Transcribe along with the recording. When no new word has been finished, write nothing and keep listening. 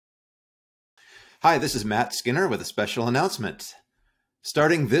Hi, this is Matt Skinner with a special announcement.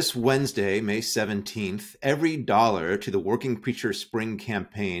 Starting this Wednesday, May 17th, every dollar to the Working Preacher Spring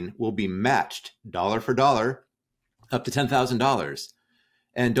campaign will be matched dollar for dollar up to $10,000.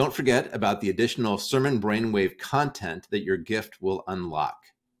 And don't forget about the additional sermon brainwave content that your gift will unlock.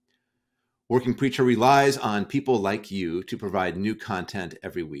 Working Preacher relies on people like you to provide new content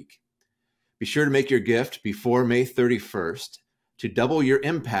every week. Be sure to make your gift before May 31st to double your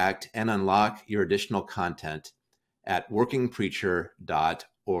impact and unlock your additional content at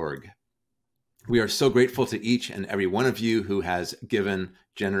workingpreacher.org. We are so grateful to each and every one of you who has given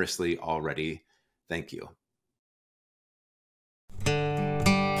generously already. Thank you.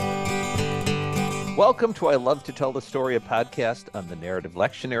 Welcome to I Love to Tell the Story, a podcast on the Narrative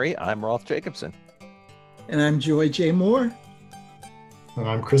Lectionary. I'm Rolf Jacobson. And I'm Joy J. Moore. And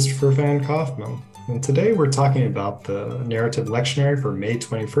I'm Kristofer Phan Coffman. And today we're talking about the Narrative Lectionary for May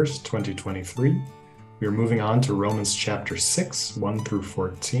 21st, 2023. We're moving on to Romans chapter 6, 1 through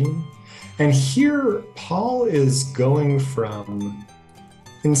 14. And here Paul is going from,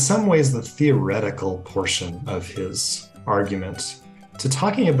 in some ways, the theoretical portion of his argument to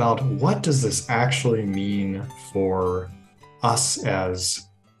talking about what does this actually mean for us as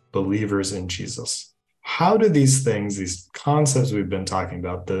believers in Jesus. How do these things, these concepts we've been talking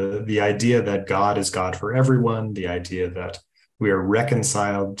about, the idea that God is God for everyone, the idea that we are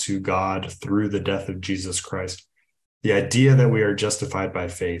reconciled to God through the death of Jesus Christ, the idea that we are justified by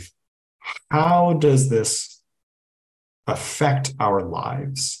faith, how does this affect our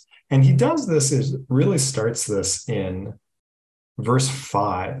lives? And he does this, really starts this in verse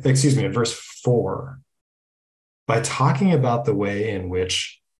 4, by talking about the way in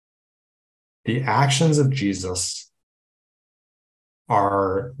which the actions of Jesus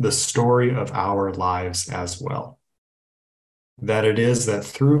are the story of our lives as well. That it is that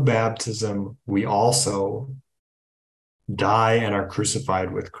through baptism, we also die and are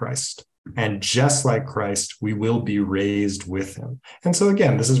crucified with Christ. And just like Christ, we will be raised with him. And so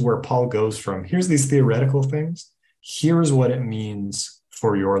again, this is where Paul goes from, here's these theoretical things, here's what it means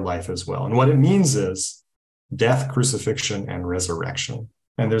for your life as well. And what it means is death, crucifixion, and resurrection.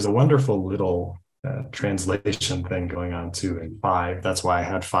 And there's a wonderful little translation thing going on too in 5. That's why I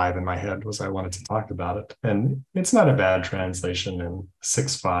had 5 in my head, was I wanted to talk about it. And it's not a bad translation in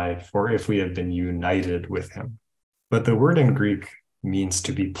 6:5, for if we have been united with him. But the word in Greek means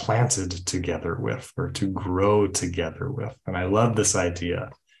to be planted together with, or to grow together with. And I love this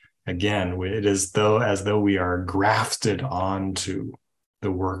idea. Again, it is as though we are grafted onto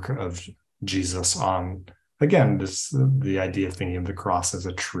the work of Jesus on, again, the idea of thinking of the cross as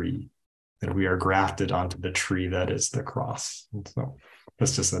a tree, that we are grafted onto the tree that is the cross. And so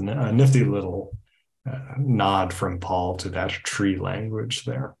that's just a nifty little nod from Paul to that tree language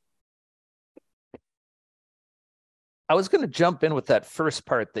there. I was going to jump in with that first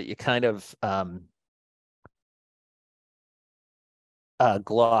part that you kind of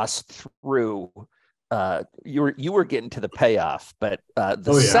glossed through. You were getting to the payoff, but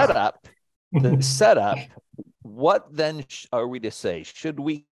setup. The setup, what then are we to say? Should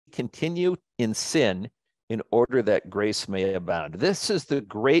we continue in sin in order that grace may abound? This is the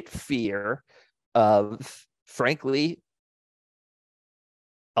great fear of, frankly,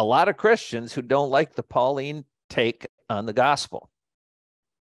 a lot of Christians who don't like the Pauline take on the gospel.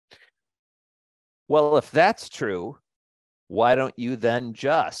 Well, if that's true, why don't you then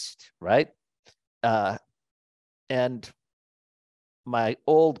just, right? And my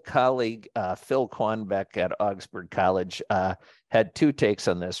old colleague, Phil Quanbeck at Augsburg College, had 2 takes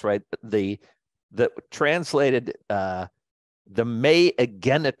on this, right? The translated the me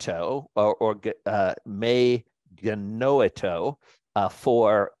agenito or me genoito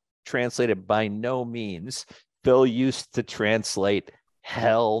for translated by no means. Phil used to translate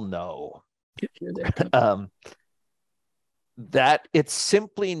hell no. That it's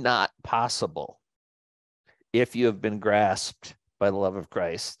simply not possible, if you have been grasped by the love of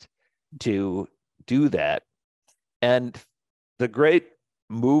Christ, to do that. And the great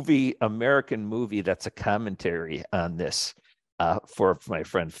American movie that's a commentary on this for my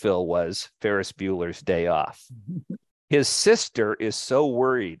friend Phil was Ferris Bueller's Day Off. His sister is so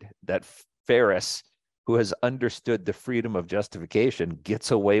worried that Ferris, who has understood the freedom of justification,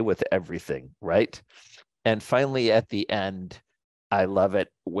 gets away with everything, right? And finally, at the end, I love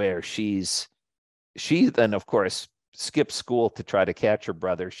it, where she then, of course, skips school to try to catch her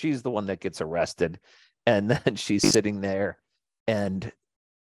brother. She's the one that gets arrested. And then she's sitting there, and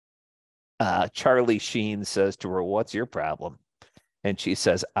Charlie Sheen says to her, "What's your problem?" And she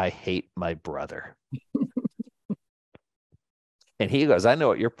says, "I hate my brother." And he goes, I know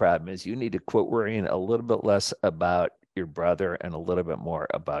what your problem is. You need to quit worrying a little bit less about your brother and a little bit more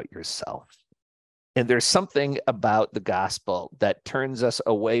about yourself. And there's something about the gospel that turns us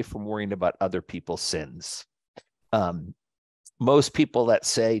away from worrying about other people's sins. Most people that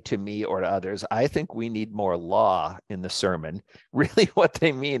say to me or to others, I think we need more law in the sermon, really what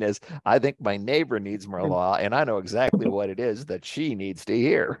they mean is, I think my neighbor needs more law, and I know exactly what it is that she needs to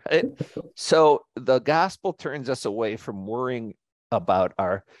hear. Right? So the gospel turns us away from worrying about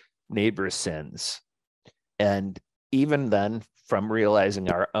our neighbor's sins. And even then, from realizing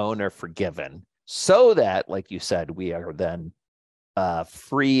our own are forgiven, so that, like you said, we are then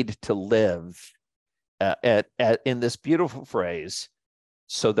freed to live in this beautiful phrase,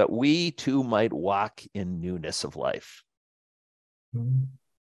 so that we too might walk in newness of life.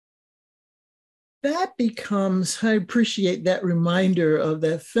 That becomes, I appreciate that reminder of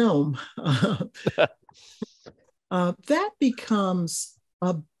that film. That becomes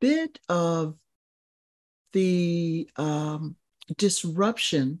a bit of the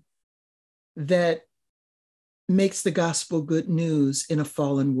disruption that makes the gospel good news in a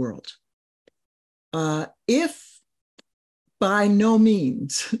fallen world. If by no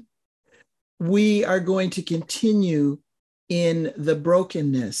means we are going to continue in the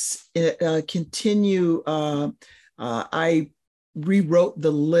brokenness, I rewrote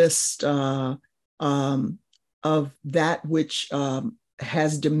the list of that which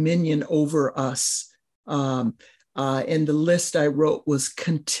has dominion over us. And the list I wrote was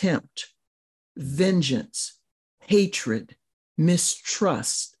contempt, vengeance, hatred,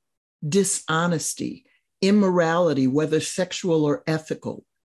 mistrust, dishonesty, immorality, whether sexual or ethical,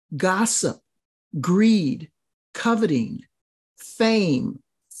 gossip, greed, coveting, fame,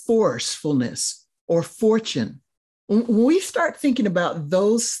 forcefulness, or fortune. When we start thinking about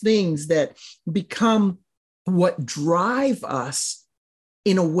those things that become what drive us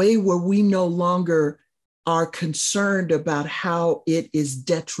in a way where we no longer are concerned about how it is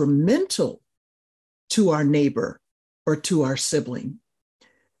detrimental to our neighbor or to our sibling,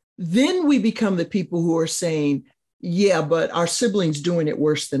 then we become the people who are saying, yeah, but our sibling's doing it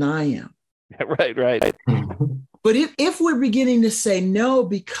worse than I am. Right. But if we're beginning to say no,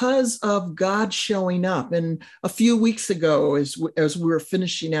 because of God showing up, and a few weeks ago, as we were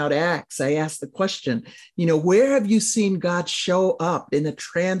finishing out Acts, I asked the question, where have you seen God show up in a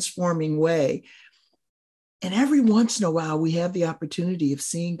transforming way? And every once in a while, we have the opportunity of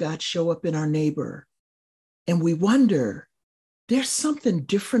seeing God show up in our neighbor. And we wonder, there's something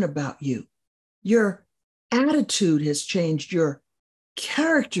different about you. Your attitude has changed. Your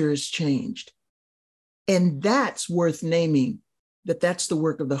character has changed. And that's worth naming, that's the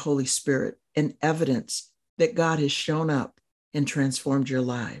work of the Holy Spirit and evidence that God has shown up and transformed your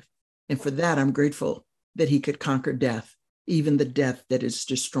life. And for that, I'm grateful that he could conquer death, even the death that is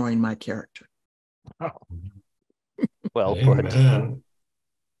destroying my character. Well put. Amen.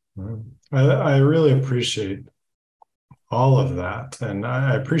 I really appreciate all of that. And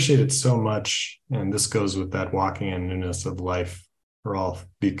I appreciate it so much. And this goes with that walking in newness of life, Rolf,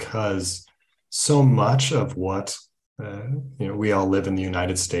 because so much of what, we all live in the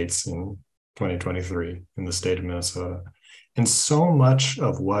United States in 2023 in the state of Minnesota. And so much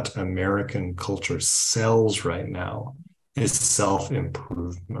of what American culture sells right now is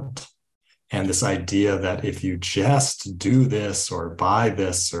self-improvement. And this idea that if you just do this or buy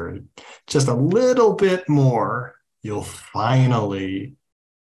this or just a little bit more, you'll finally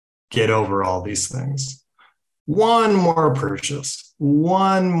get over all these things. One more purchase,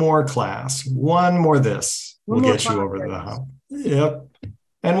 one more class, one more this will get you over the hump. Yep.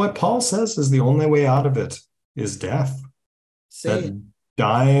 And what Paul says is the only way out of it is death. That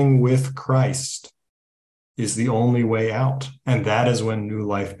dying with Christ is the only way out. And that is when new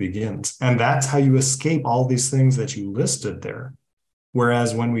life begins. And that's how you escape all these things that you listed there.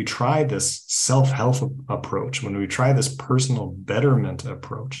 Whereas when we try this self-help approach, when we try this personal betterment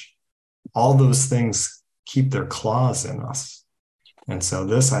approach, all those things keep their claws in us. And so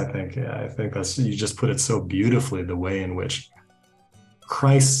this, I think that's, you just put it so beautifully, the way in which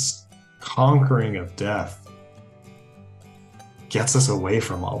Christ's conquering of death gets us away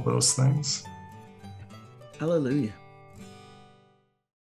from all those things. Hallelujah.